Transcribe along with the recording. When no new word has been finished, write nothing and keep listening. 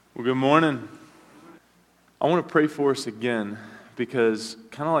Well, good morning. I want to pray for us again because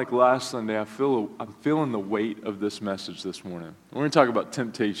kind of like last Sunday, I'm feeling the weight of this message this morning. We're going to talk about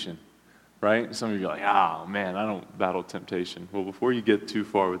temptation, right? Some of you are like, oh man, I don't battle temptation. Well, before you get too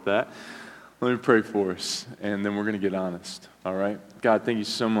far with that, let me pray for us, and then we're going to get honest, all right? God, thank you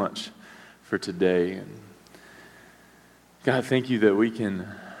so much for today. And God, thank you that we can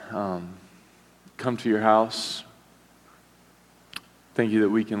come to your house. Thank you that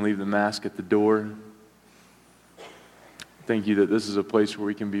we can leave the mask at the door. Thank you that this is a place where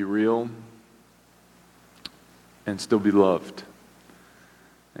we can be real and still be loved.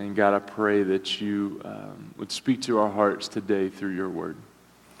 And God, I pray that you would speak to our hearts today through your word.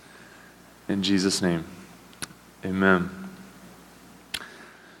 In Jesus' name, amen.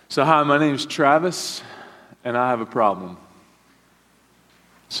 So hi, my name is Travis, and I have a problem.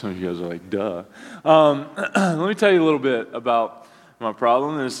 Some of you guys are like, duh. Let me tell you a little bit about my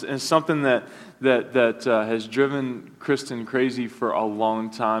problem. It's something that has driven Kristen crazy for a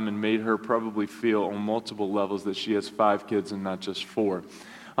long time and made her probably feel on multiple levels that she has 5 kids and not just 4.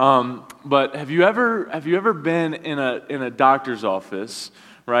 But have you ever been in a doctor's office,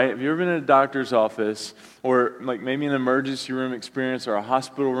 right? Have you ever been in a doctor's office or like maybe an emergency room experience or a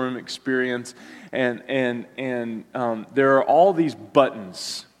hospital room experience, and there are all these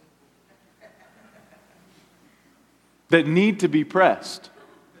buttons that need to be pressed,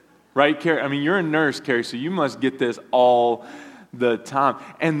 right, Carrie? I mean, you're a nurse, Carrie, so you must get this all the time.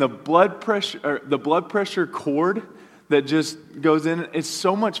 And the blood pressure cord that just goes in, it's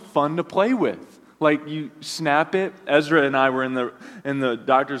so much fun to play with. Like you snap it. Ezra and I were in the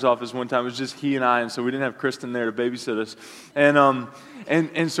doctor's office one time. It was just he and I, and so we didn't have Kristen there to babysit us.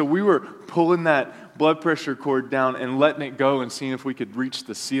 And so we were pulling that blood pressure cord down and letting it go and seeing if we could reach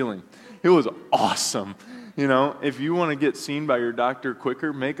the ceiling. It was awesome. You know, if you want to get seen by your doctor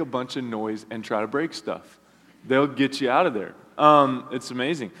quicker, make a bunch of noise and try to break stuff. They'll get you out of there. It's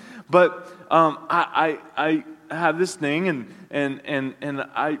amazing. But I have this thing, and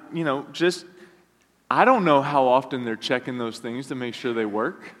I, I don't know how often they're checking those things to make sure they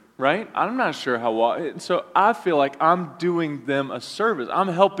work, right? I'm not sure how often. So I feel like I'm doing them a service. I'm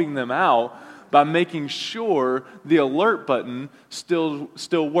helping them out by making sure the alert button still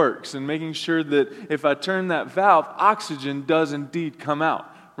works and making sure that if I turn that valve, oxygen does indeed come out,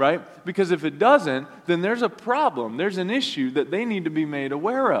 right? Because if it doesn't, then there's a problem. There's an issue that they need to be made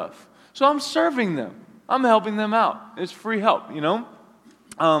aware of. So I'm serving them. I'm helping them out. It's free help,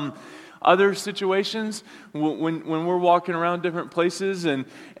 Other situations, when we're walking around different places and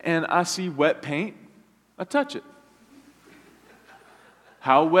I see wet paint, I touch it.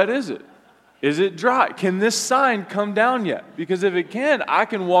 How wet is it? Is it dry? Can this sign come down yet? Because if it can, I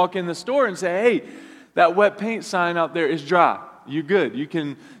can walk in the store and say, hey, that wet paint sign out there is dry. You're good. You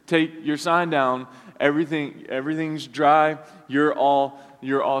can take your sign down. Everything's dry. You're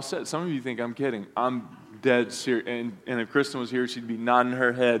all set. Some of you think I'm kidding. I'm dead serious. And if Kristen was here, she'd be nodding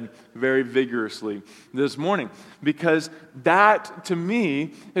her head very vigorously this morning. Because that, to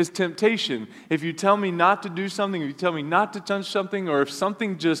me, is temptation. If you tell me not to do something, if you tell me not to touch something, or if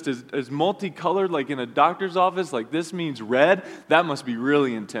something just is multicolored, like in a doctor's office, like this means red, that must be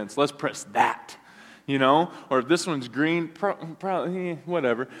really intense. Let's press that. Or if this one's green, probably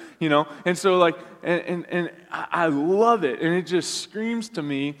whatever, And so and I love it. And it just screams to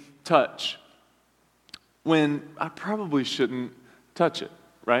me, touch. When I probably shouldn't touch it,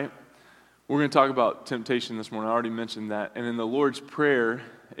 right? We're going to talk about temptation this morning. I already mentioned that. And in the Lord's Prayer,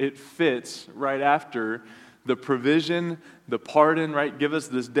 it fits right after the provision, the pardon, right? Give us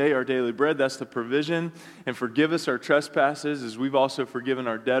this day our daily bread. That's the provision. And forgive us our trespasses as we've also forgiven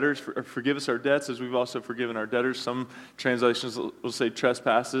our debtors. Forgive us our debts as we've also forgiven our debtors. Some translations will say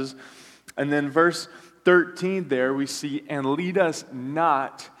trespasses. And then verse 13 there we see, and lead us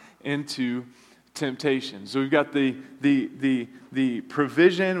not into temptation. So we've got the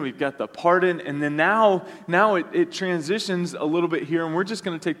provision, we've got the pardon, and then now it transitions a little bit here, and we're just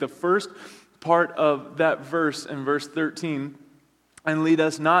going to take the first part of that verse in verse 13 and lead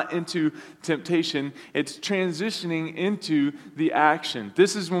us not into temptation. It's transitioning into the action.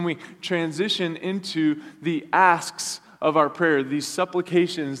 This is when we transition into the asks of our prayer, these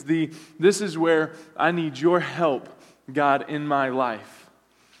supplications. This is where I need your help, God, in my life.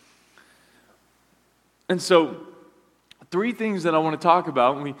 And so, 3 things that I want to talk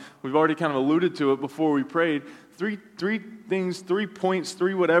about, and we've already kind of alluded to it before we prayed, 3 things, 3 points,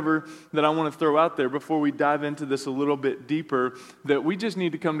 3 whatever that I want to throw out there before we dive into this a little bit deeper that we just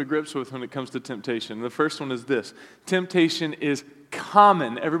need to come to grips with when it comes to temptation. The first one is this: temptation is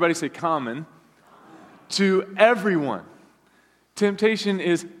common. Everybody say common. To everyone. Temptation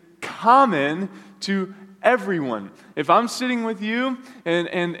is common to everyone. If I'm sitting with you,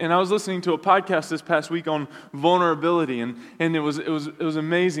 and I was listening to a podcast this past week on vulnerability, and it was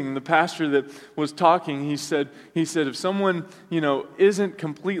amazing. The pastor that was talking, he said if someone isn't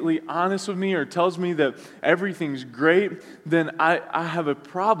completely honest with me or tells me that everything's great, then I have a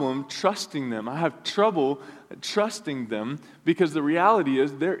problem trusting them. I have trouble trusting them, because the reality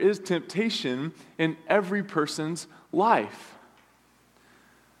is there is temptation in every person's life.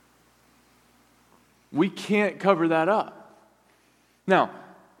 We can't cover that up. Now,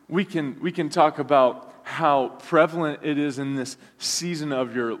 we can talk about how prevalent it is in this season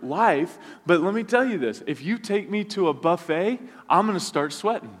of your life, but let me tell you this. If you take me to a buffet, I'm going to start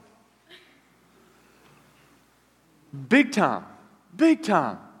sweating. Big time. Big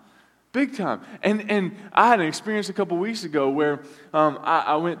time. Big time. And I had an experience a couple weeks ago where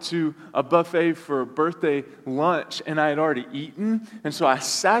I went to a buffet for a birthday lunch, and I had already eaten, and so I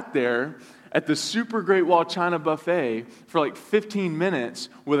sat there at the Super Great Wall China buffet for like 15 minutes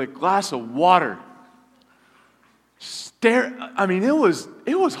with a glass of water. It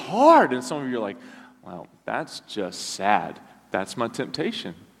was hard. And some of you are like, well, that's just sad. That's my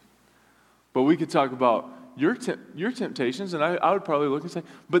temptation. But we could talk about your temptations, and I would probably look and say,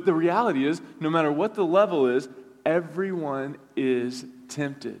 but the reality is, no matter what the level is, everyone is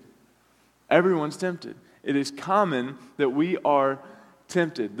tempted. Everyone's tempted. It is common that we are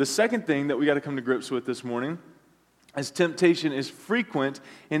tempted. The second thing that we got to come to grips with this morning is temptation is frequent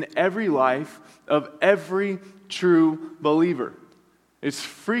in every life of every true believer. It's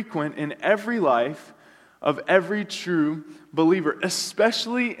frequent in every life of every true believer,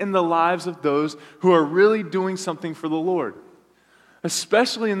 especially in the lives of those who are really doing something for the Lord.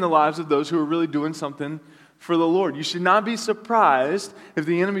 Especially in the lives of those who are really doing something for the Lord. You should not be surprised if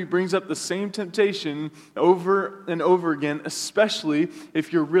the enemy brings up the same temptation over and over again, especially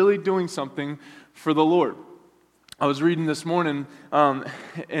if you're really doing something for the Lord. I was reading this morning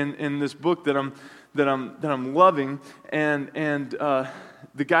in this book that I'm loving, and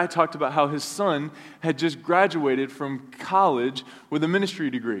the guy talked about how his son had just graduated from college with a ministry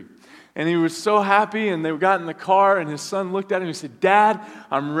degree. And he was so happy, and they got in the car, and his son looked at him and he said, "Dad,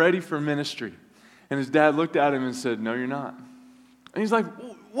 I'm ready for ministry." And his dad looked at him and said, "No, you're not." And he's like,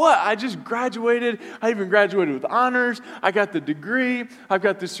 "What? I just graduated. I even graduated with honors. I got the degree. I've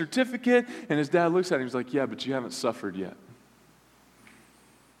got the certificate." And his dad looks at him and he's like, "Yeah, but you haven't suffered yet.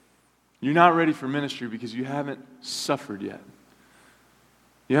 You're not ready for ministry because you haven't suffered yet.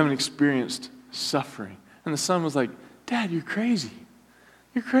 You haven't experienced suffering." And the son was like, "Dad, you're crazy.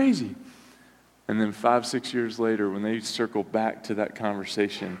 You're crazy." And then 5-6 years later, when they circled back to that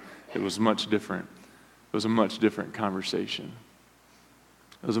conversation, it was much different. It was a much different conversation.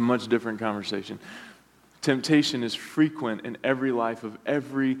 It was a much different conversation. Temptation is frequent in every life of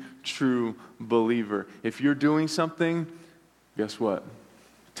every true believer. If you're doing something, guess what?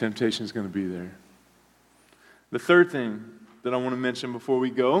 Temptation is going to be there. The third thing that I want to mention before we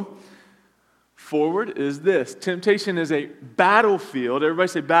go forward is this. Temptation is a battlefield. Everybody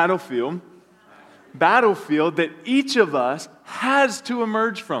say battlefield. Battlefield that each of us has to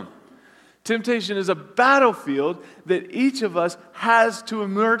emerge from. Temptation is a battlefield that each of us has to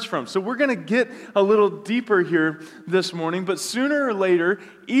emerge from. So we're going to get a little deeper here this morning, but sooner or later,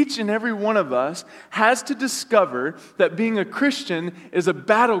 each and every one of us has to discover that being a Christian is a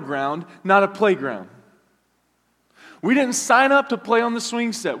battleground, not a playground. We didn't sign up to play on the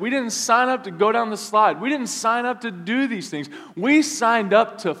swing set. We didn't sign up to go down the slide. We didn't sign up to do these things. We signed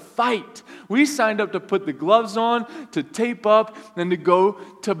up to fight. We signed up to put the gloves on, to tape up, and to go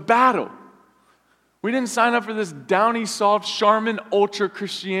to battle. We didn't sign up for this downy, soft, Charmin ultra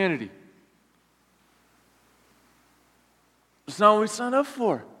Christianity. It's not what we signed up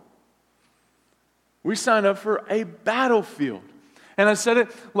for. We signed up for a battlefield. And I said it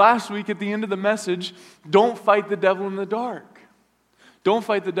last week at the end of the message, don't fight the devil in the dark. Don't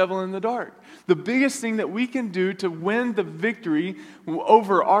fight the devil in the dark. The biggest thing that we can do to win the victory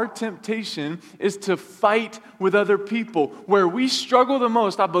over our temptation is to fight with other people. Where we struggle the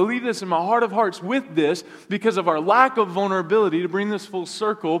most, I believe this in my heart of hearts with this, because of our lack of vulnerability, to bring this full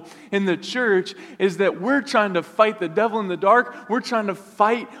circle in the church, is that we're trying to fight the devil in the dark. We're trying to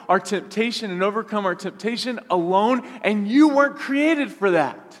fight our temptation and overcome our temptation alone, and you weren't created for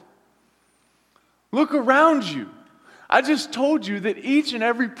that. Look around you. I just told you that each and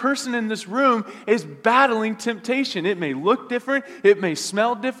every person in this room is battling temptation. It may look different, it may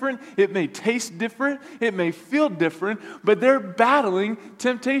smell different, it may taste different, it may feel different, but they're battling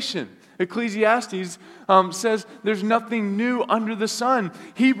temptation. Ecclesiastes says there's nothing new under the sun.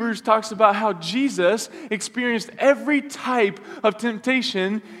 Hebrews talks about how Jesus experienced every type of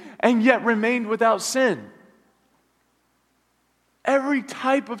temptation and yet remained without sin. Every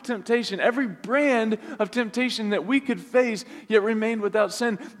type of temptation, every brand of temptation that we could face, yet remained without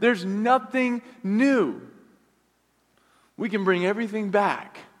sin. There's nothing new. We can bring everything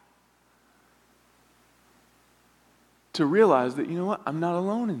back to realize that, you know what, I'm not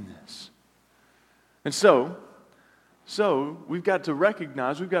alone in this. And so we've got to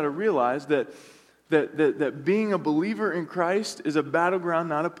recognize, we've got to realize that being a believer in Christ is a battleground,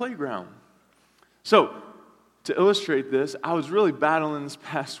 not a playground. So, to illustrate this, I was really battling this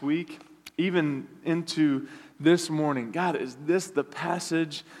past week, even into this morning. God, is this the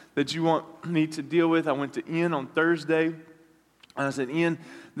passage that you want me to deal with? I went to Ian on Thursday, and I said, Ian,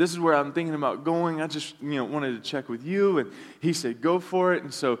 this is where I'm thinking about going. I just, wanted to check with you. And he said, go for it.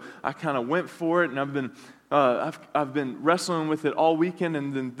 And so I kind of went for it, and I've been wrestling with it all weekend.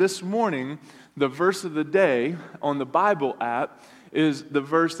 And then this morning, the verse of the day on the Bible app is the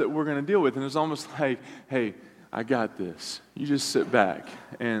verse that we're going to deal with. And it's almost like, hey, I got this. You just sit back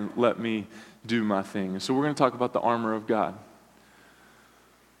and let me do my thing. And so we're going to talk about the armor of God.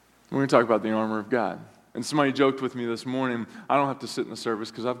 We're going to talk about the armor of God. And somebody joked with me this morning, I don't have to sit in the service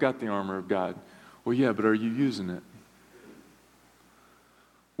because I've got the armor of God. Well, yeah, but are you using it?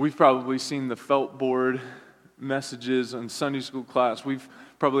 We've probably seen the felt board messages in Sunday school class. We've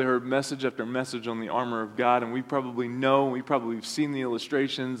probably heard message after message on the armor of God, and we probably know, we probably have seen the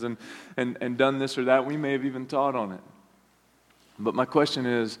illustrations and done this or that. We may have even taught on it. But my question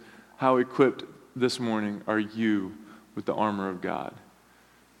is, how equipped this morning are you with the armor of God?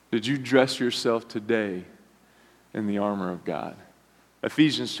 Did you dress yourself today in the armor of God?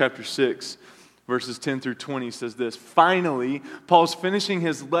 Ephesians chapter 6, verses 10 through 20 says this. Finally, Paul's finishing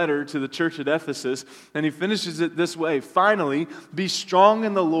his letter to the church at Ephesus, and he finishes it this way. Finally, be strong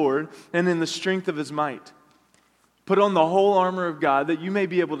in the Lord and in the strength of his might. Put on the whole armor of God that you may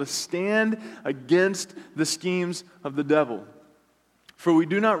be able to stand against the schemes of the devil. For we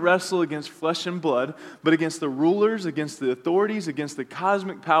do not wrestle against flesh and blood, but against the rulers, against the authorities, against the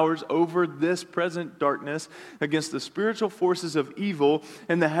cosmic powers over this present darkness, against the spiritual forces of evil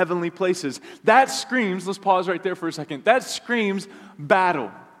in the heavenly places. That screams, let's pause right there for a second, that screams battle,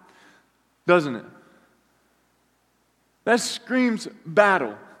 doesn't it? That screams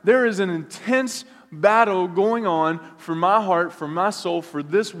battle. There is an intense battle going on for my heart, for my soul, for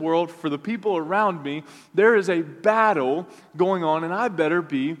this world, for the people around me. There is a battle going on, and I better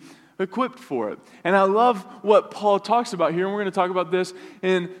be equipped for it. And I love what Paul talks about here, and we're going to talk about this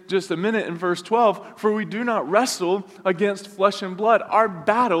in just a minute in verse 12. For we do not wrestle against flesh and blood. Our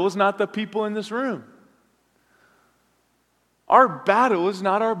battle is not the people in this room. Our battle is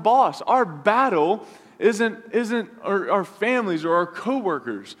not our boss. Our battle isn't our families or our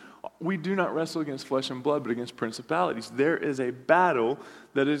coworkers. We do not wrestle against flesh and blood, but against principalities. There is a battle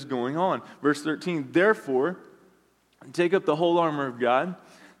that is going on. Verse 13, therefore, take up the whole armor of God,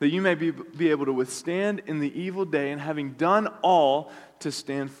 that you may be able to withstand in the evil day, and having done all, to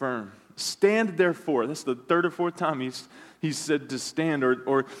stand firm. Stand therefore. That's the third or fourth time he's said to stand,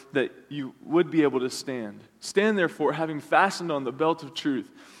 or that you would be able to stand. Stand therefore, having fastened on the belt of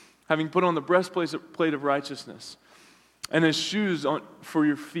truth, having put on the breastplate of righteousness, and as shoes for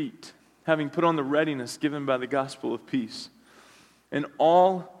your feet, having put on the readiness given by the gospel of peace. In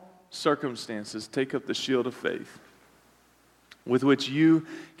all circumstances, take up the shield of faith, with which you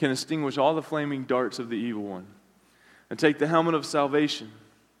can extinguish all the flaming darts of the evil one. And take the helmet of salvation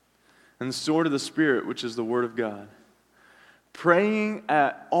and the sword of the Spirit, which is the word of God, praying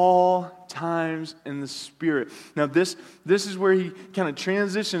at all times in the Spirit. Now this is where he kind of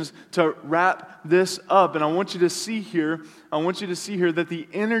transitions to wrap this up. And I want you to see here that the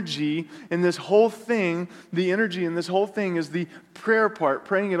energy in this whole thing is the prayer part.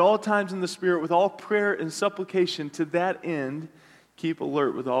 Praying at all times in the Spirit with all prayer and supplication. To that end, keep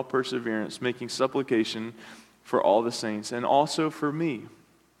alert with all perseverance, making supplication for all the saints, and also for me,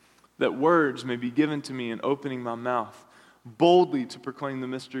 that words may be given to me in opening my mouth, boldly to proclaim the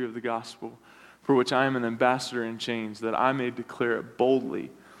mystery of the gospel, for which I am an ambassador in chains, that I may declare it boldly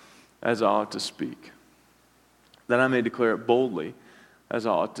as I ought to speak. That I may declare it boldly as I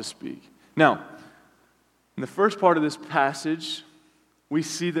ought to speak. Now, in the first part of this passage, we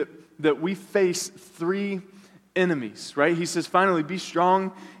see that we face three enemies, right? He says, finally, be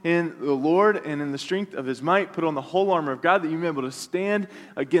strong in the Lord and in the strength of his might. Put on the whole armor of God that you may be able to stand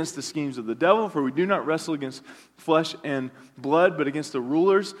against the schemes of the devil. For we do not wrestle against flesh and blood, but against the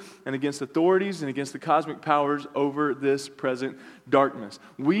rulers and against authorities and against the cosmic powers over this present darkness.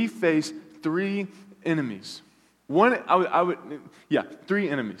 We face three enemies. Three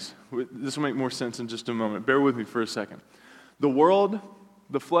enemies. This will make more sense in just a moment. Bear with me for a second. The world,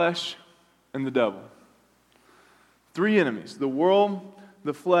 the flesh, and the devil. Three enemies: the world,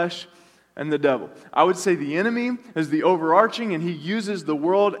 the flesh, and the devil. I would say the enemy is the overarching, and he uses the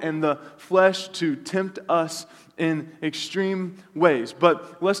world and the flesh to tempt us in extreme ways.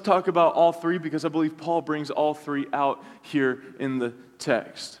 But let's talk about all three, because I believe Paul brings all three out here in the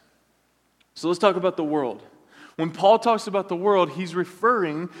text. So let's talk about the world. When Paul talks about the world, he's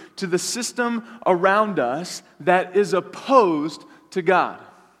referring to the system around us that is opposed to God.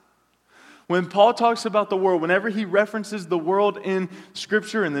 When Paul talks about the world, whenever he references the world in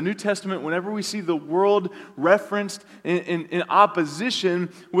Scripture, in the New Testament, whenever we see the world referenced in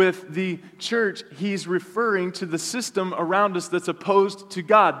opposition with the church, he's referring to the system around us that's opposed to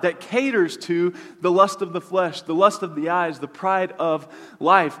God, that caters to the lust of the flesh, the lust of the eyes, the pride of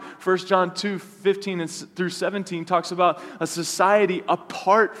life. 1 John 2:15 through 17 talks about a society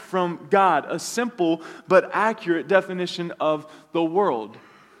apart from God, a simple but accurate definition of the world.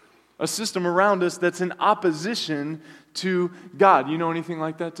 A system around us that's in opposition to God. You know anything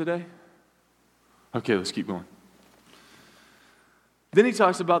like that today? Okay, let's keep going. Then he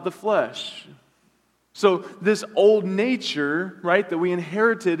talks about the flesh. So this old nature, right, that we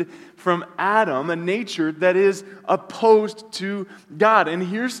inherited from Adam, a nature that is opposed to God. And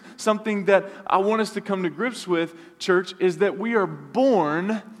here's something that I want us to come to grips with, church, is that we are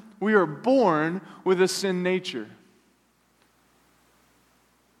born with a sin nature.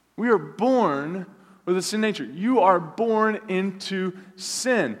 We are born with a sin nature. You are born into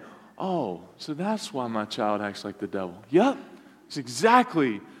sin. Oh, so that's why my child acts like the devil. Yep, that's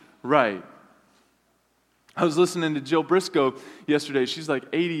exactly right. I was listening to Jill Briscoe yesterday. She's like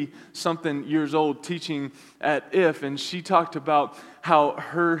 80-something years old teaching at IF, and she talked about how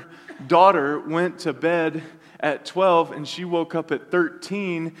her daughter went to bed at 12 and she woke up at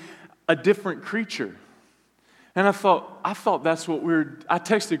 13, a different creature. And I thought that's what I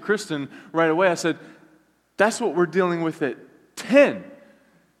texted Kristen right away. I said, that's what we're dealing with at 10.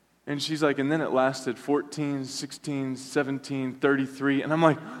 And she's like, and then it lasted 14, 16, 17, 33. And I'm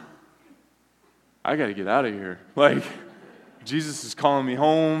like, I got to get out of here. Like, Jesus is calling me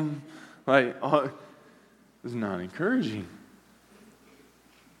home. Like, oh, this is not encouraging.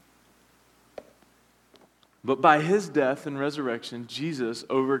 But by his death and resurrection, Jesus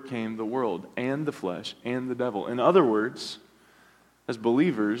overcame the world and the flesh and the devil. In other words, as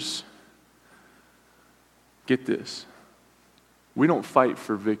believers, get this, we don't fight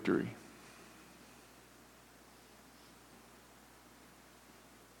for victory.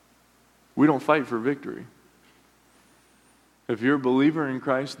 We don't fight for victory. If you're a believer in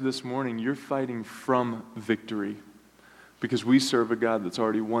Christ this morning, you're fighting from victory, because we serve a God that's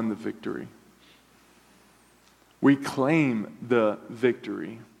already won the victory. We claim the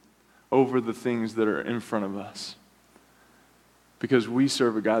victory over the things that are in front of us, because we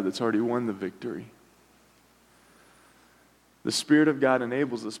serve a God that's already won the victory. The Spirit of God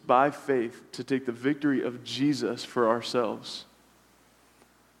enables us by faith to take the victory of Jesus for ourselves.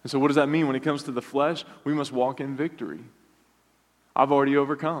 And so what does that mean when it comes to the flesh? We must walk in victory. I've already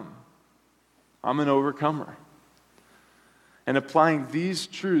overcome. I'm an overcomer. And applying these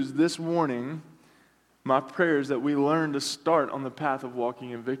truths this morning, my prayer is that we learn to start on the path of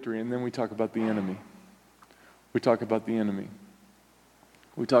walking in victory, and then we talk about the enemy. We talk about the enemy.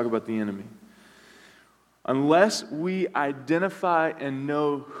 Unless we identify and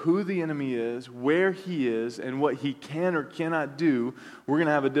know who the enemy is, where he is, and what he can or cannot do, we're going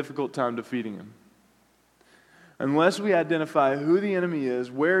to have a difficult time defeating him. Unless we identify who the enemy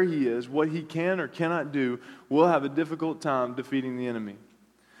is, where he is, what he can or cannot do, we'll have a difficult time defeating the enemy.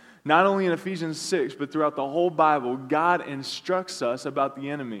 Not only in Ephesians 6, but throughout the whole Bible, God instructs us about the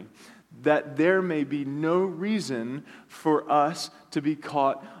enemy, that there may be no reason for us to be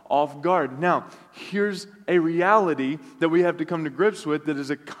caught off guard. Now, here's a reality that we have to come to grips with that is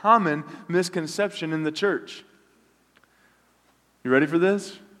a common misconception in the church. You ready for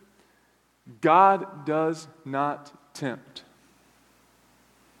this? God does not tempt.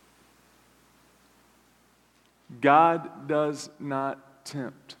 God does not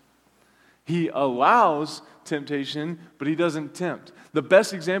tempt. He allows temptation, but he doesn't tempt. The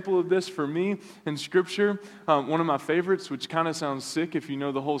best example of this for me in Scripture, one of my favorites, which kind of sounds sick if you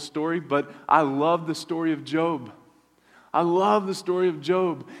know the whole story, but I love the story of Job. I love the story of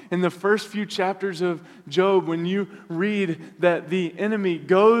Job. In the first few chapters of Job, when you read that the enemy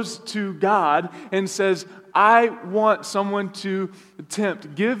goes to God and says, I want someone to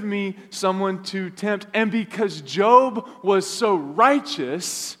tempt. Give me someone to tempt. And because Job was so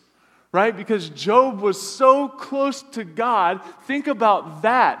righteous, right? Because Job was so close to God. Think about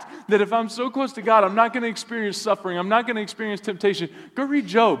that if I'm so close to God, I'm not going to experience suffering. I'm not going to experience temptation. Go read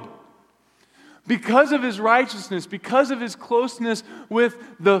Job. Because of his righteousness, because of his closeness with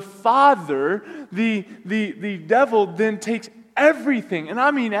the Father, the devil then takes everything, and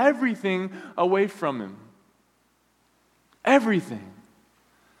I mean everything, away from him. Everything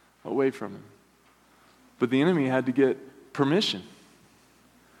away from him. But the enemy had to get permission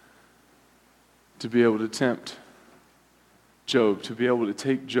to be able to tempt Job, to be able to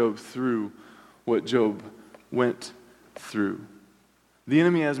take Job through what Job went through. The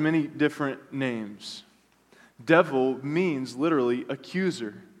enemy has many different names. Devil means literally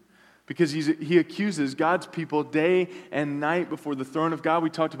accuser, because he accuses God's people day and night before the throne of God. We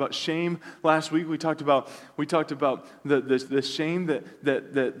talked about shame last week. We talked about the shame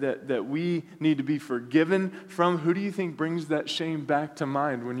that we need to be forgiven from. Who do you think brings that shame back to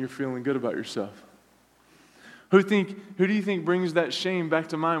mind when you're feeling good about yourself? Who do you think brings that shame back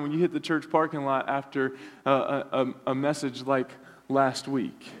to mind when you hit the church parking lot after a message like last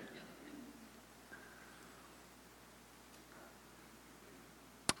week?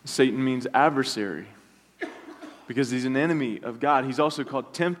 Satan means adversary because he's an enemy of God. He's also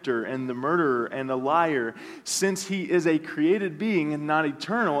called tempter and the murderer and a liar. Since he is a created being and not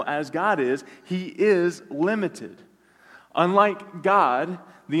eternal as God is, he is limited. Unlike God,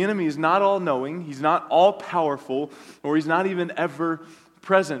 the enemy is not all-knowing, he's not all-powerful, or he's not even ever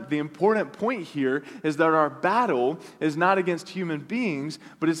present. The important point here is that our battle is not against human beings,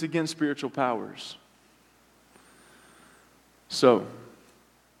 but it's against spiritual powers. So,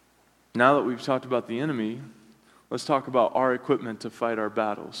 now that we've talked about the enemy, let's talk about our equipment to fight our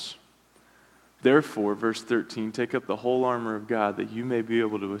battles. Therefore, verse 13, take up the whole armor of God that you may be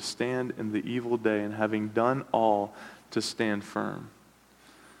able to withstand in the evil day, and having done all, to stand firm.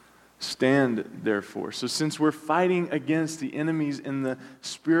 Stand, therefore. So since we're fighting against the enemies in the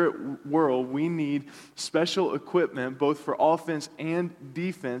spirit world, we need special equipment, both for offense and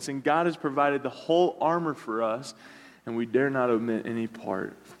defense, and God has provided the whole armor for us, and we dare not omit any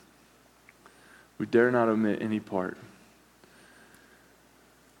part. We dare not omit any part.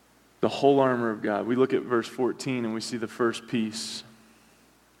 The whole armor of God. We look at verse 14 and we see the first piece.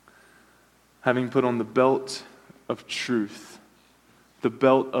 Having put on the belt of truth. The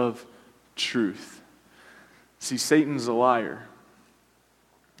belt of truth. See, Satan's a liar.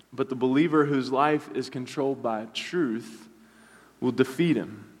 But the believer whose life is controlled by truth will defeat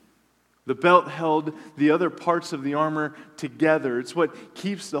him. The belt held the other parts of the armor together. It's what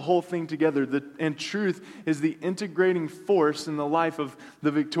keeps the whole thing together. And truth is the integrating force in the life of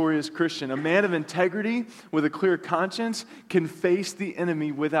the victorious Christian. A man of integrity with a clear conscience can face the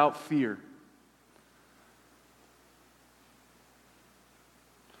enemy without fear.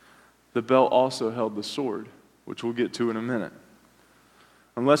 The belt also held the sword, which we'll get to in a minute.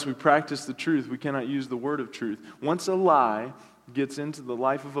 Unless we practice the truth, we cannot use the word of truth. Once a lie gets into the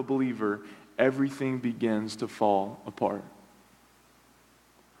life of a believer, everything begins to fall apart.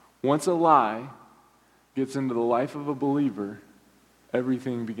 Once a lie gets into the life of a believer,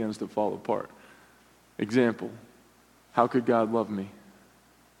 everything begins to fall apart. Example, how could God love me?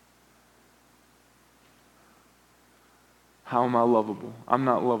 How am I lovable? I'm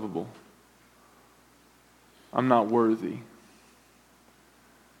not lovable. I'm not worthy.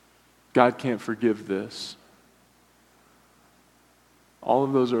 God can't forgive this. All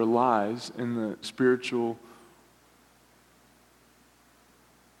of those are lies in the spiritual.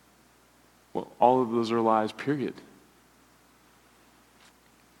 Well, all of those are lies, period.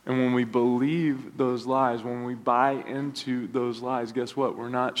 And when we believe those lies, when we buy into those lies, guess what? We're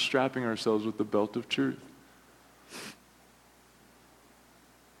not strapping ourselves with the belt of truth.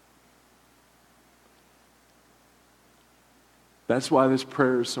 That's why this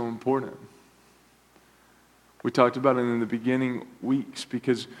prayer is so important. We talked about it in the beginning weeks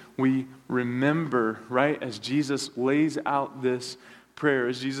because we remember, right, as Jesus lays out this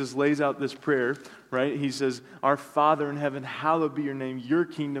prayer, right, he says, our Father in heaven, hallowed be your name, your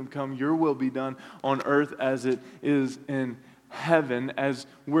kingdom come, your will be done on earth as it is in heaven. As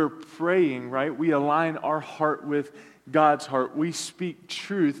we're praying, right, we align our heart with God's heart. We speak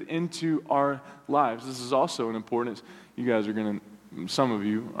truth into our lives. This is also an important, you guys are going to, some of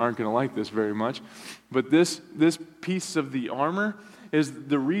you aren't going to like this very much, but this piece of the armor is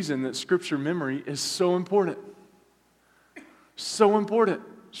the reason that Scripture memory is so important. So important.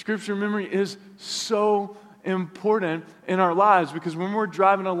 Scripture memory is so important in our lives because when we're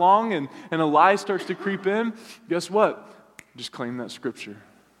driving along and a lie starts to creep in, guess what? Just claim that Scripture.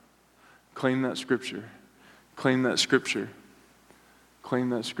 Claim that Scripture. Claim that Scripture. Claim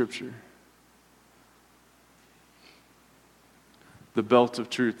that scripture. The belt of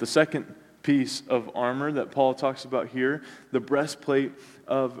truth. The second piece of armor that Paul talks about here, the breastplate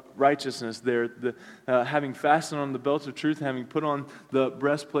of righteousness there, having fastened on the belt of truth, having put on the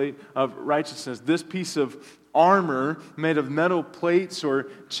breastplate of righteousness. This piece of armor made of metal plates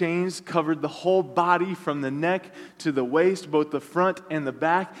or chains covered the whole body from the neck to the waist, both the front and the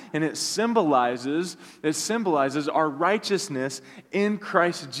back, and it symbolizes our righteousness in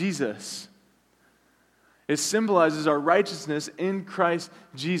Christ Jesus. It symbolizes our righteousness in Christ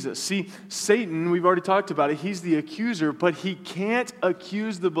Jesus. See, Satan, we've already talked about it, he's the accuser, but he can't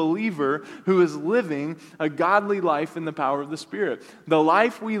accuse the believer who is living a godly life in the power of the Spirit. The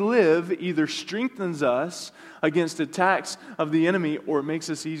life we live either strengthens us against attacks of the enemy, or it makes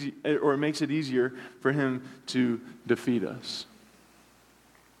it easier for him to defeat us.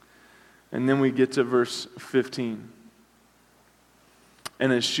 And then we get to verse 15.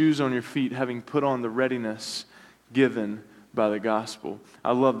 And as shoes on your feet, having put on the readiness given by the gospel.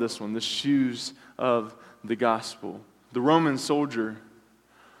 I love this one, the shoes of the gospel. The Roman soldier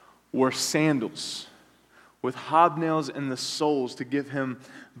wore sandals with hobnails in the soles to give him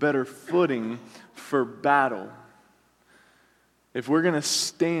better footing for battle. If we're going to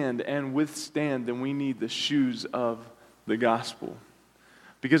stand and withstand, then we need the shoes of the gospel.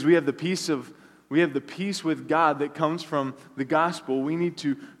 Because we have the peace with God that comes from the gospel. We need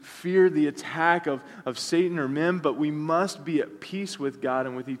to fear the attack of Satan or men, but we must be at peace with God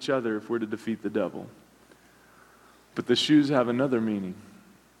and with each other if we're to defeat the devil. But the shoes have another meaning.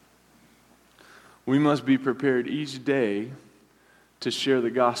 We must be prepared each day to share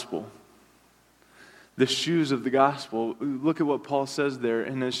the gospel. The shoes of the gospel. Look at what Paul says there.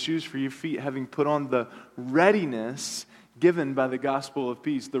 And as shoes for your feet, having put on the readiness given by the gospel of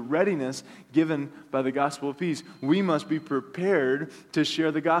peace. The readiness given by the gospel of peace. We must be prepared to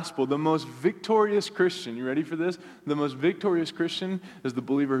share the gospel. The most victorious Christian, you ready for this? The most victorious Christian is the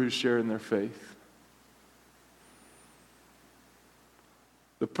believer who's sharing their faith.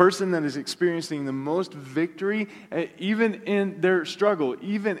 The person that is experiencing the most victory, even in their struggle,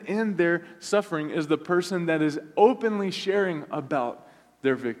 even in their suffering, is the person that is openly sharing about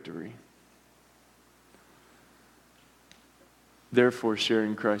their victory. Therefore,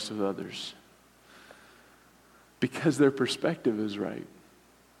 sharing Christ with others. Because their perspective is right.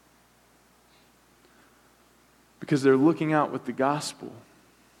 Because they're looking out with the gospel.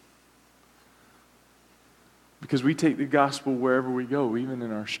 Because we take the gospel wherever we go, even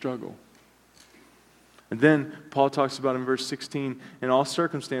in our struggle. And then Paul talks about in verse 16, in all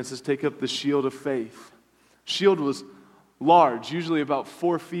circumstances, take up the shield of faith. Shield was large, usually about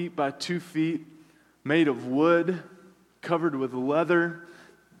 4 feet by 2 feet, made of wood, covered with leather.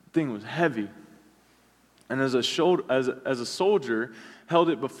 The thing was heavy. And as a soldier held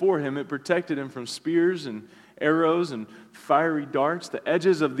it before him, it protected him from spears and arrows and fiery darts. The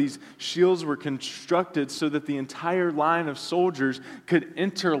edges of these shields were constructed so that the entire line of soldiers could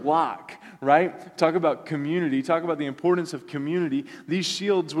interlock, right? Talk about community. Talk about the importance of community. These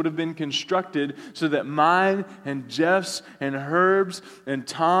shields would have been constructed so that mine and Jeff's and Herb's and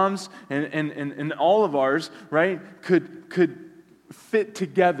Tom's and all of ours, right, could fit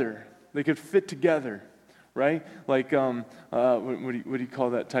together. They could fit together, right? Like, what do you call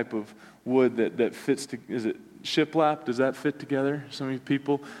that type of wood that fits is it shiplap? Does that fit together? Some of you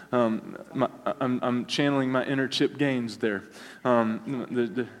people, I'm channeling my inner Chip Gaines there.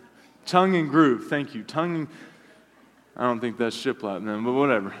 The tongue and groove, thank you. I don't think that's shiplap then, but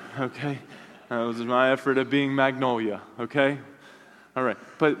whatever, okay? That was my effort at being Magnolia, okay? All right,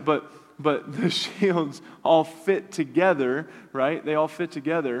 but the shields all fit together, right? They all fit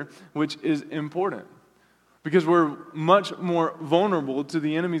together, which is important. Because we're much more vulnerable to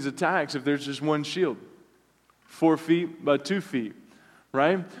the enemy's attacks if there's just one shield. 4 feet by 2 feet,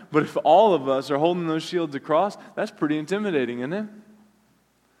 right? But if all of us are holding those shields across, that's pretty intimidating, isn't it?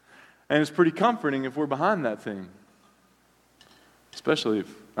 And it's pretty comforting if we're behind that thing. Especially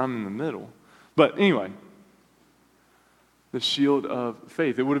if I'm in the middle. But anyway, the shield of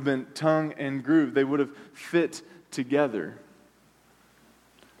faith. It would have been tongue and groove. They would have fit together.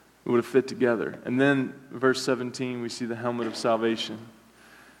 It would have fit together. And then, verse 17, we see the helmet of salvation.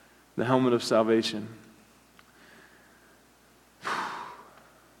 The helmet of salvation.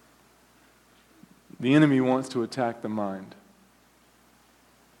 The enemy wants to attack the mind.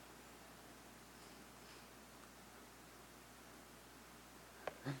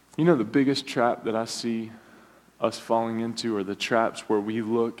 You know, the biggest trap that I see us falling into are the traps where we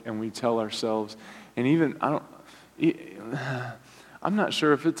look and we tell ourselves, and even, I'm not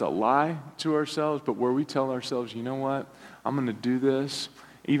sure if it's a lie to ourselves, but where we tell ourselves, you know what, I'm going to do this,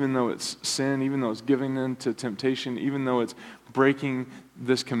 even though it's sin, even though it's giving in to temptation, even though it's breaking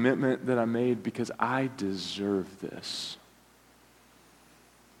this commitment that I made because I deserve this.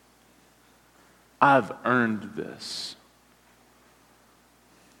 I've earned this.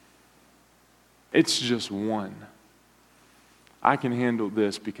 It's just one. I can handle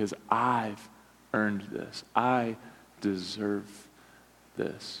this because I've earned this. I deserve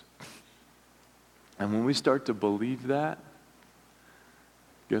this. And when we start to believe that,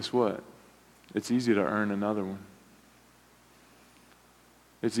 guess what? It's easy to earn another one.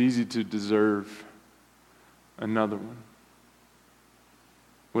 It's easy to deserve another one.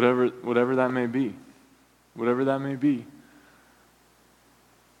 Whatever that may be. Whatever that may be.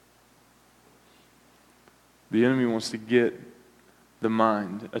 The enemy wants to get the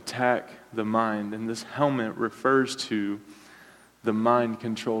mind, attack the mind, and this helmet refers to the mind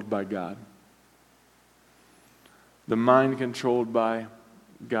controlled by God. The mind controlled by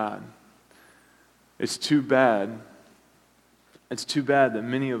God. It's too bad that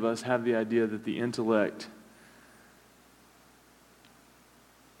many of us have the idea that the intellect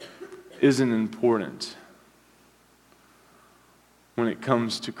isn't important when it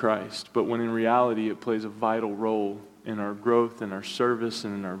comes to Christ, but when in reality it plays a vital role in our growth, in our service,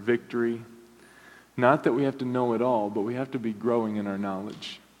 and in our victory. Not that we have to know it all, but we have to be growing in our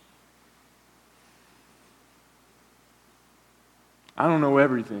knowledge. I don't know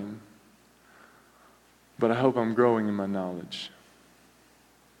everything, but I hope I'm growing in my knowledge.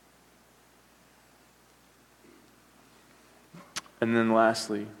 And then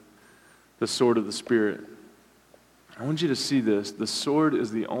lastly, the sword of the Spirit. I want you to see this. The sword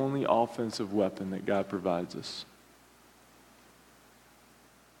is the only offensive weapon that God provides us.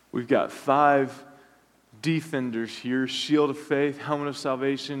 We've got 5 defenders here: shield of faith, helmet of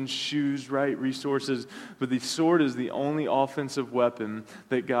salvation, shoes, right, resources. But the sword is the only offensive weapon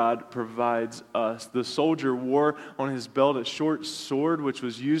that God provides us. The soldier wore on his belt a short sword, which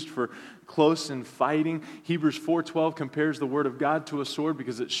was used for close and fighting. Hebrews 4:12 compares the word of God to a sword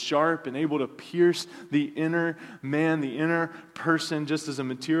because it's sharp and able to pierce the inner man, the inner person, just as a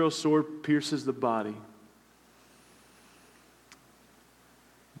material sword pierces the body.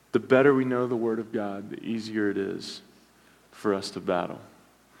 The better we know the Word of God, the easier it is for us to battle.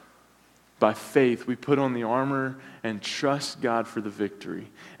 By faith, we put on the armor and trust God for the victory.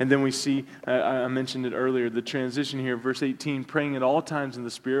 And then we see, I mentioned it earlier, the transition here, verse 18, praying at all times in the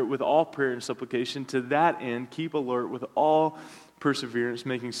Spirit with all prayer and supplication. To that end, keep alert with all perseverance,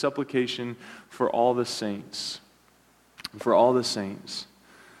 making supplication for all the saints. For all the saints.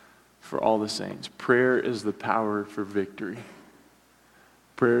 For all the saints. Prayer is the power for victory.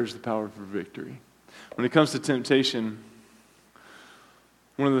 Prayer is the power for victory. When it comes to temptation,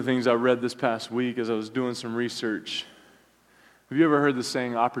 one of the things I read this past week as I was doing some research, have you ever heard the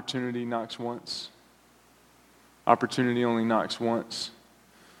saying, opportunity knocks once? Opportunity only knocks once.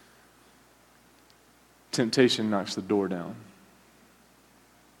 Temptation knocks the door down.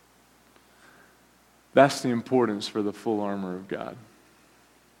 That's the importance for the full armor of God.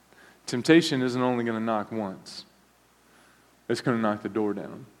 Temptation isn't only going to knock once. It's going to knock the door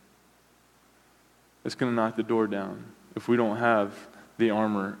down. It's going to knock the door down if we don't have the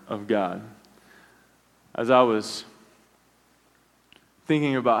armor of God. As I was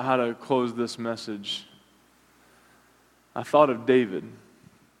thinking about how to close this message, I thought of David.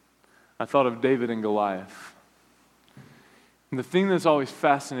 I thought of David and Goliath. And the thing that's always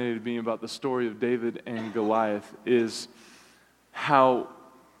fascinated me about the story of David and Goliath is how,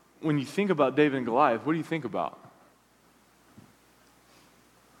 when you think about David and Goliath, what do you think about?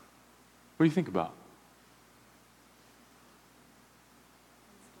 What do you think about?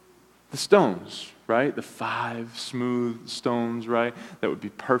 The stones, right? The 5 smooth stones, right? That would be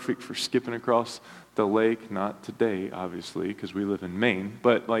perfect for skipping across the lake. Not today, obviously, because we live in Maine,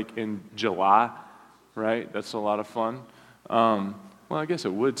 but like in July, right? That's a lot of fun. Well, I guess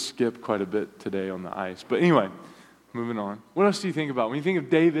it would skip quite a bit today on the ice. But anyway, moving on. What else do you think about? When you think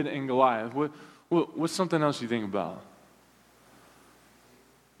of David and Goliath, what's something else you think about?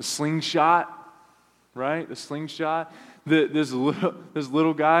 The slingshot, right? The slingshot. This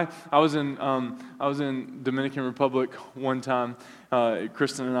little guy. I was in Dominican Republic one time.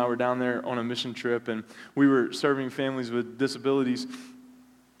 Kristen and I were down there on a mission trip, and we were serving families with disabilities.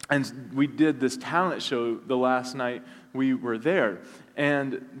 And we did this talent show the last night we were there.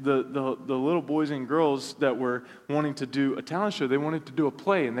 And the little boys and girls that were wanting to do a talent show, they wanted to do a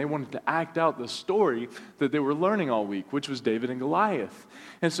play, and they wanted to act out the story that they were learning all week, which was David and Goliath.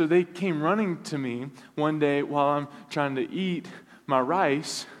 And so they came running to me one day while I'm trying to eat my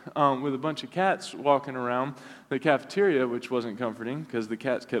rice with a bunch of cats walking around the cafeteria, which wasn't comforting because the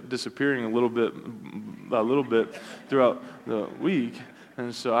cats kept disappearing a little bit throughout the week.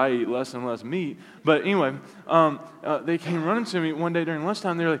 And so I eat less and less meat. But anyway, they came running to me one day during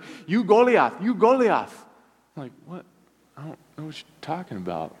lunchtime. They were like, "You Goliath, you Goliath." I'm like, "What? I don't know what you're talking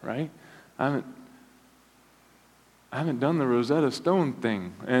about, right? I haven't done the Rosetta Stone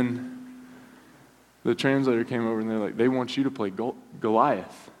thing." And the translator came over and they're like, "They want you to play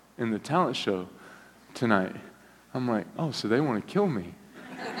Goliath in the talent show tonight." I'm like, "Oh, so they want to kill me."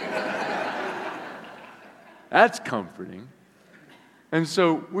 That's comforting. And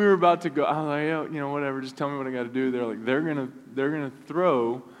so we were about to go. I was like, "Oh, whatever. Just tell me what I got to do." They're like, "They're gonna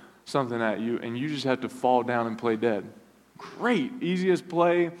throw something at you, and you just have to fall down and play dead." Great, easiest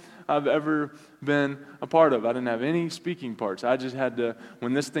play I've ever been a part of. I didn't have any speaking parts. I just had to,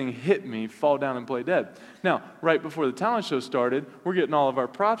 when this thing hit me, fall down and play dead. Now, right before the talent show started, we're getting all of our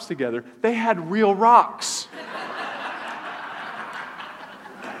props together. They had real rocks.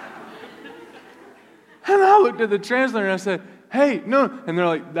 And I looked at the translator and I said, "Hey, no." And they're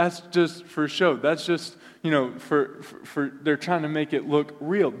like, "That's just for show. That's just, for they're trying to make it look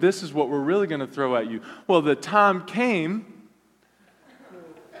real. This is what we're really going to throw at you." Well, the time came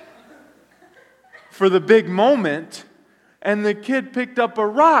for the big moment, and the kid picked up a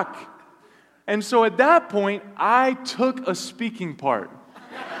rock. And so at that point, I took a speaking part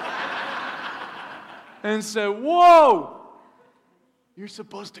and said, "Whoa, you're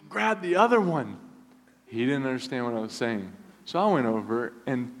supposed to grab the other one." He didn't understand what I was saying. So I went over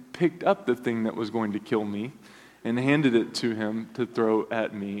and picked up the thing that was going to kill me and handed it to him to throw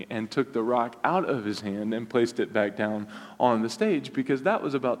at me, and took the rock out of his hand and placed it back down on the stage because that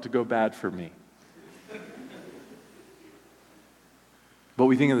was about to go bad for me. But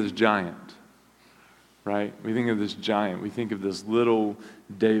we think of this giant, right? We think of this giant. We think of this little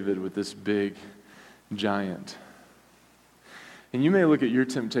David with this big giant. And you may look at your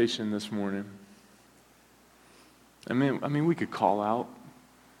temptation this morning. I mean, we could call out.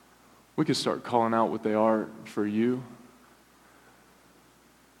 We could start calling out what they are for you.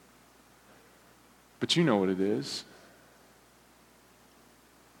 But you know what it is.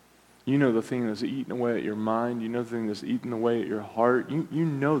 You know the thing that's eating away at your mind. You know the thing that's eating away at your heart. You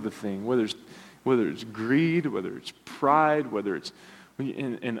know the thing, whether it's greed, whether it's pride, whether it's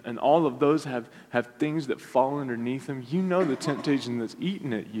and all of those have things that fall underneath them. You know the temptation that's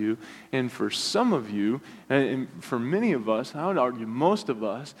eating at you. And for some of you, and for many of us, I would argue most of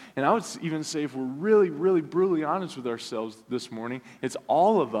us, and I would even say if we're really, really brutally honest with ourselves this morning, it's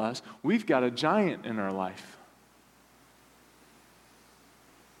all of us. We've got a giant in our life.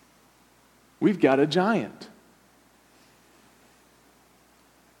 We've got a giant.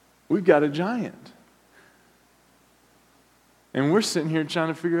 We've got a giant. And we're sitting here trying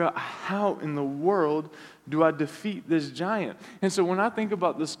to figure out, how in the world do I defeat this giant? And so when I think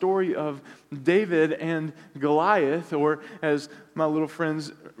about the story of David and Goliath, or as my little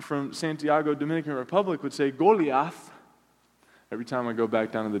friends from Santiago, Dominican Republic would say, Goliath. Every time I go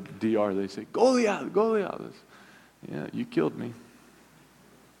back down to the DR, they say, Goliath, Goliath. Yeah, you killed me.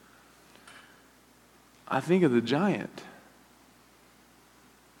 I think of the giant.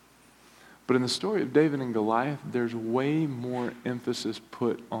 But in the story of David and Goliath, there's way more emphasis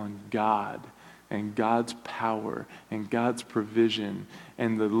put on God and God's power and God's provision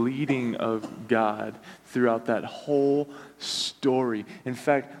and the leading of God throughout that whole story. In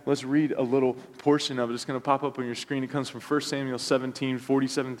fact, let's read a little portion of it. It's going to pop up on your screen. It comes from 1 Samuel 17,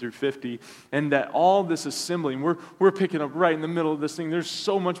 47 through 50. And that all this assembly, and we're picking up right in the middle of this thing. There's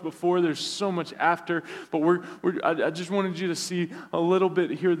so much before, there's so much after, but I just wanted you to see a little bit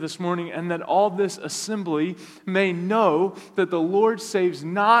here this morning, and that all this assembly may know that the Lord saves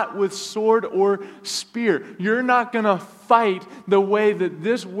not with sword or spear. You're not going to fight the way that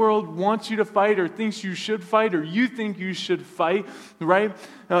this world wants you to fight, or thinks you should fight, or you think you should fight, right?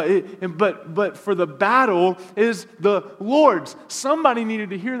 But for the battle is the Lord's. Somebody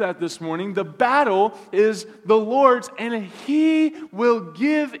needed to hear that this morning. The battle is the Lord's, and He will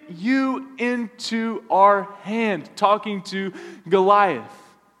give you into our hand. Talking to Goliath.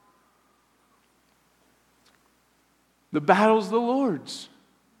 The battle's the Lord's.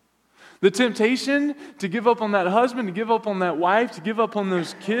 The temptation to give up on that husband, to give up on that wife, to give up on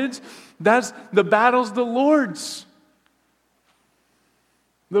those kids, the battle's the Lord's.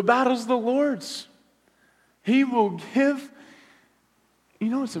 The battle's the Lord's. He will give. You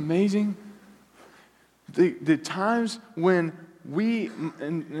know what's amazing? The times when we,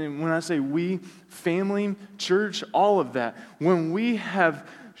 and when I say we, family, church, all of that, when we have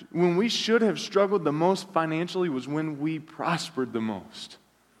when we should have struggled the most financially was when we prospered the most.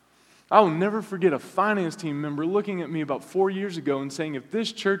 I will never forget a finance team member looking at me about 4 years ago and saying, if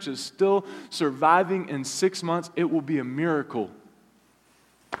this church is still surviving in 6 months, it will be a miracle.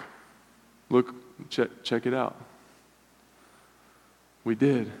 Look, check it out. We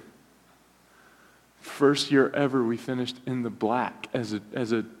did. First year ever, we finished in the black as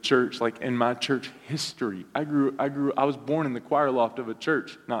a church, like in my church history. I was born in the choir loft of a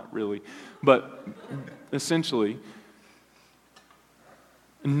church, not really, but essentially.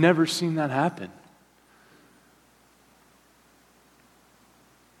 Never seen that happen.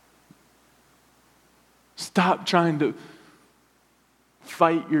 Stop trying to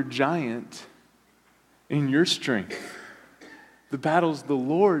fight your giant in your strength. The battle's the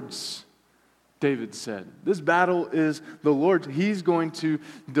Lord's, David said. This battle is the Lord's. He's going to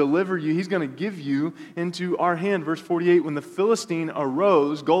deliver you. He's going to give you into our hand. Verse 48, when the Philistine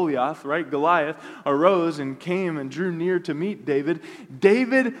arose, Goliath, right, Goliath, arose and came and drew near to meet David,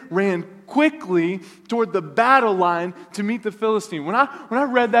 David ran quickly toward the battle line to meet the Philistine. When I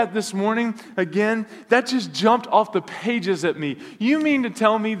read that this morning, again, that just jumped off the pages at me. You mean to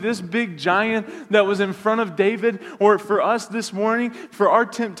tell me this big giant that was in front of David, or for us this morning, for our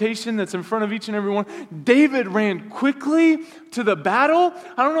temptation that's in front of each and every one, David ran quickly to the battle?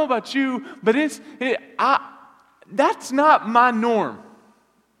 I don't know about you, but that's not my norm.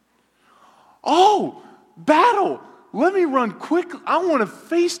 Oh, battle. Let me run quick. I want to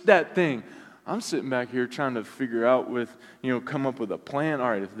face that thing. I'm sitting back here trying to figure out come up with a plan. All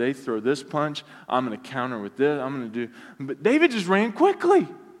right, if they throw this punch, I'm going to counter with this. I'm going to do. But David just ran quickly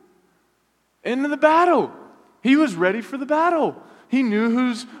into the battle. He was ready for the battle. He knew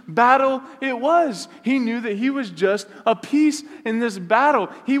whose battle it was. He knew that he was just a piece in this battle.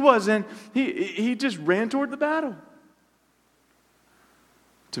 He just ran toward the battle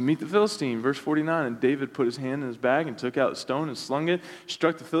to meet the Philistine. Verse 49, and David put his hand in his bag and took out a stone and slung it,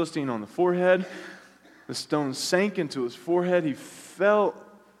 struck the Philistine on the forehead. The stone sank into his forehead. He fell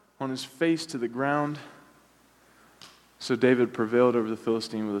on his face to the ground. So David prevailed over the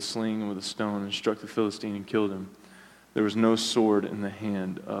Philistine with a sling and with a stone and struck the Philistine and killed him. There was no sword in the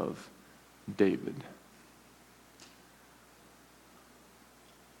hand of David.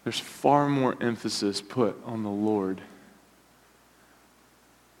 There's far more emphasis put on the Lord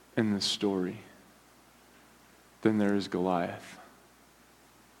in this story than there is Goliath.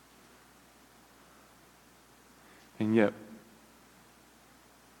 And yet,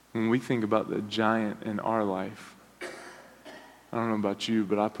 when we think about the giant in our life, I don't know about you,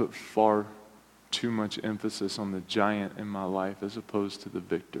 but I put far too much emphasis on the giant in my life as opposed to the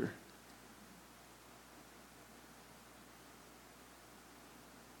victor.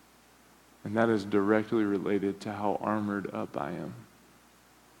 And that is directly related to how armored up I am.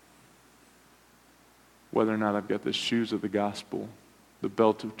 Whether or not I've got the shoes of the gospel, the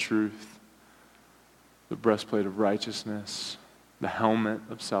belt of truth, the breastplate of righteousness, the helmet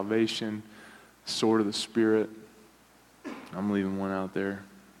of salvation, sword of the Spirit. I'm leaving one out there.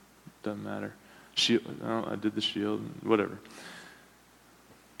 Doesn't matter. Shield. Oh, I did the shield. Whatever.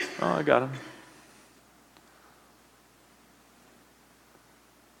 Oh, I got him.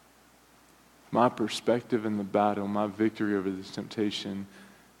 My perspective in the battle, my victory over this temptation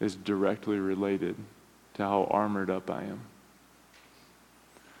is directly related to how armored up I am.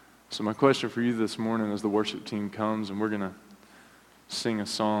 So my question for you this morning as the worship team comes and we're going to sing a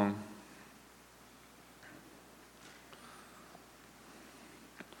song.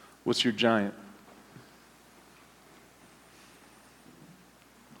 What's your giant?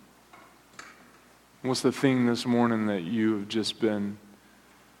 What's the thing this morning that you have just been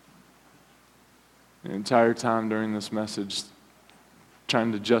the entire time during this message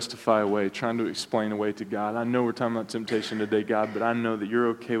trying to justify away, trying to explain away to God? I know we're talking about temptation today, God, but I know that you're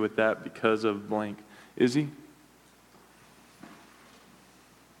okay with that because of blank. Is he?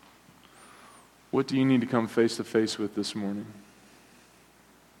 What do you need to come face to face with this morning?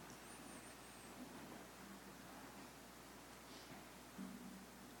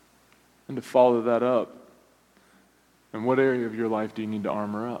 And to follow that up, in what area of your life do you need to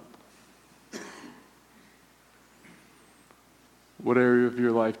armor up? What area of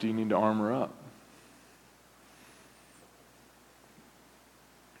your life do you need to armor up?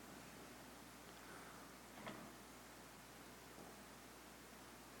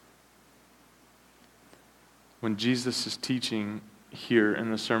 When Jesus is teaching here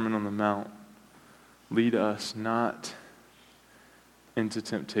in the Sermon on the Mount, lead us not into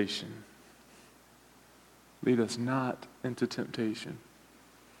temptation. Lead us not into temptation.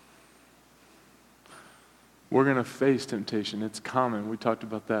 We're going to face temptation. It's common. We talked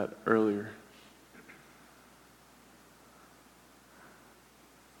about that earlier.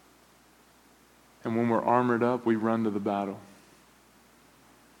 And when we're armored up, we run to the battle.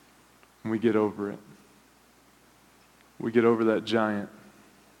 And we get over it. We get over that giant.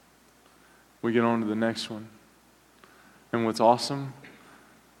 We get on to the next one. And what's awesome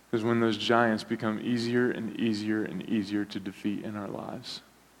is when those giants become easier and easier and easier to defeat in our lives.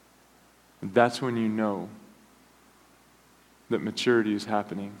 That's when you know that maturity is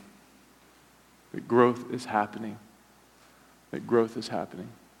happening, that growth is happening, that growth is happening.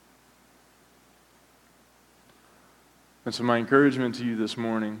 And so my encouragement to you this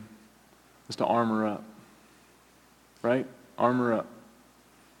morning is to armor up, right? Armor up.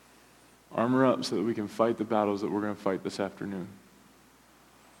 Armor up so that we can fight the battles that we're going to fight this afternoon.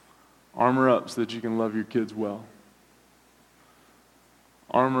 Armor up so that you can love your kids well.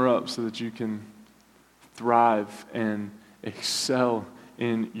 Armor up so that you can thrive and excel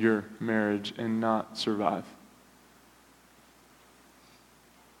in your marriage and not survive.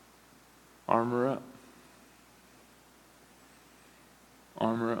 Armor up.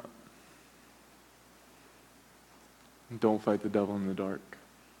 Armor up. And don't fight the devil in the dark.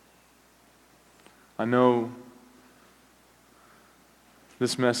 I know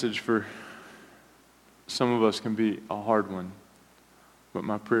this message for some of us can be a hard one, but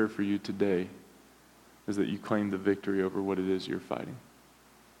my prayer for you today is that you claim the victory over what it is you're fighting,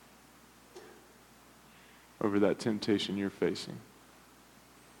 over that temptation you're facing.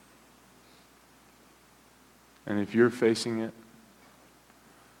 And if you're facing it,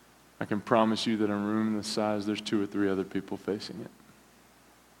 I can promise you that in a room this size, there's 2 or 3 other people facing it.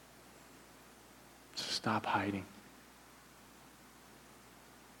 So stop hiding.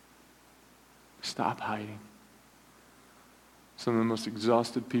 Stop hiding. Some of the most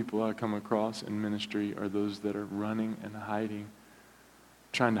exhausted people I come across in ministry are those that are running and hiding,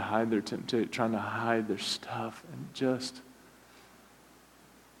 trying to hide their temptation, trying to hide their stuff, and just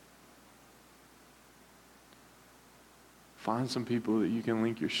find some people that you can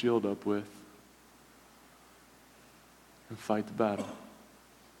link your shield up with and fight the battle.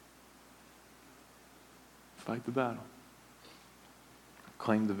 Fight the battle.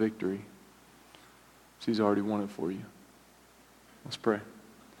 Claim the victory. So he's already won it for you. Let's pray.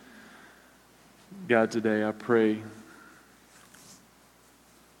 God, today I pray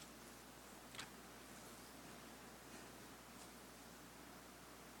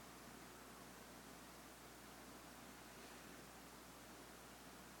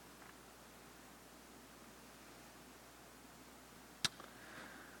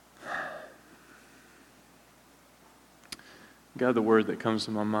God, the word that comes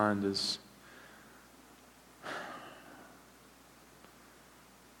to my mind is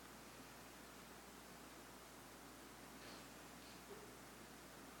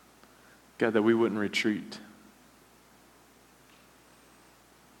God, that we wouldn't retreat.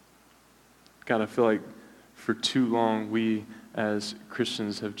 God, I feel like for too long we as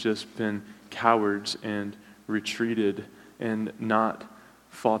Christians have just been cowards and retreated and not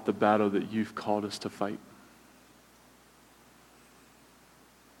fought the battle that you've called us to fight.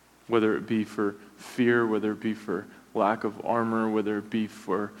 Whether it be for fear, whether it be for lack of armor, whether it be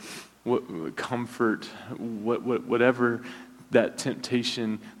for comfort, whatever that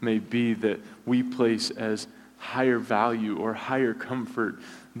temptation may be that we place as higher value or higher comfort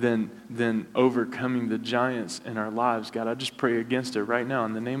than overcoming the giants in our lives. God, I just pray against it right now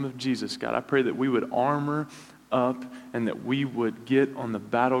in the name of Jesus. God, I pray that we would armor up and that we would get on the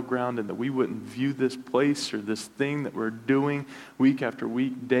battleground and that we wouldn't view this place or this thing that we're doing week after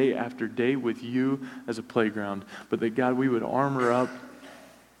week, day after day with you as a playground. But that, God, we would armor up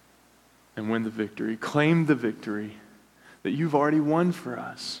and win the victory, claim the victory that you've already won for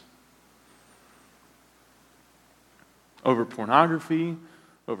us. Over pornography,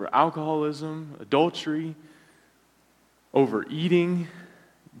 over alcoholism, adultery, over eating,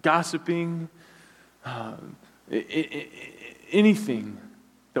 gossiping, anything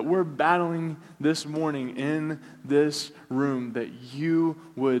that we're battling this morning in this room, that you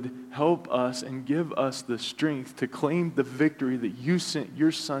would help us and give us the strength to claim the victory that you sent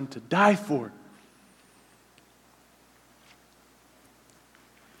your Son to die for.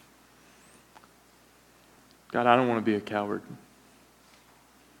 God, I don't want to be a coward.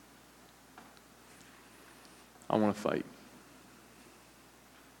 I want to fight.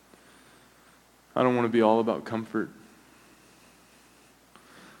 I don't want to be all about comfort.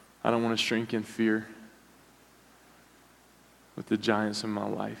 I don't want to shrink in fear with the giants in my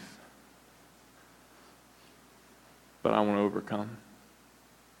life. But I want to overcome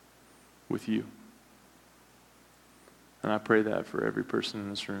with you. And I pray that for every person in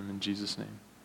this room in Jesus' name.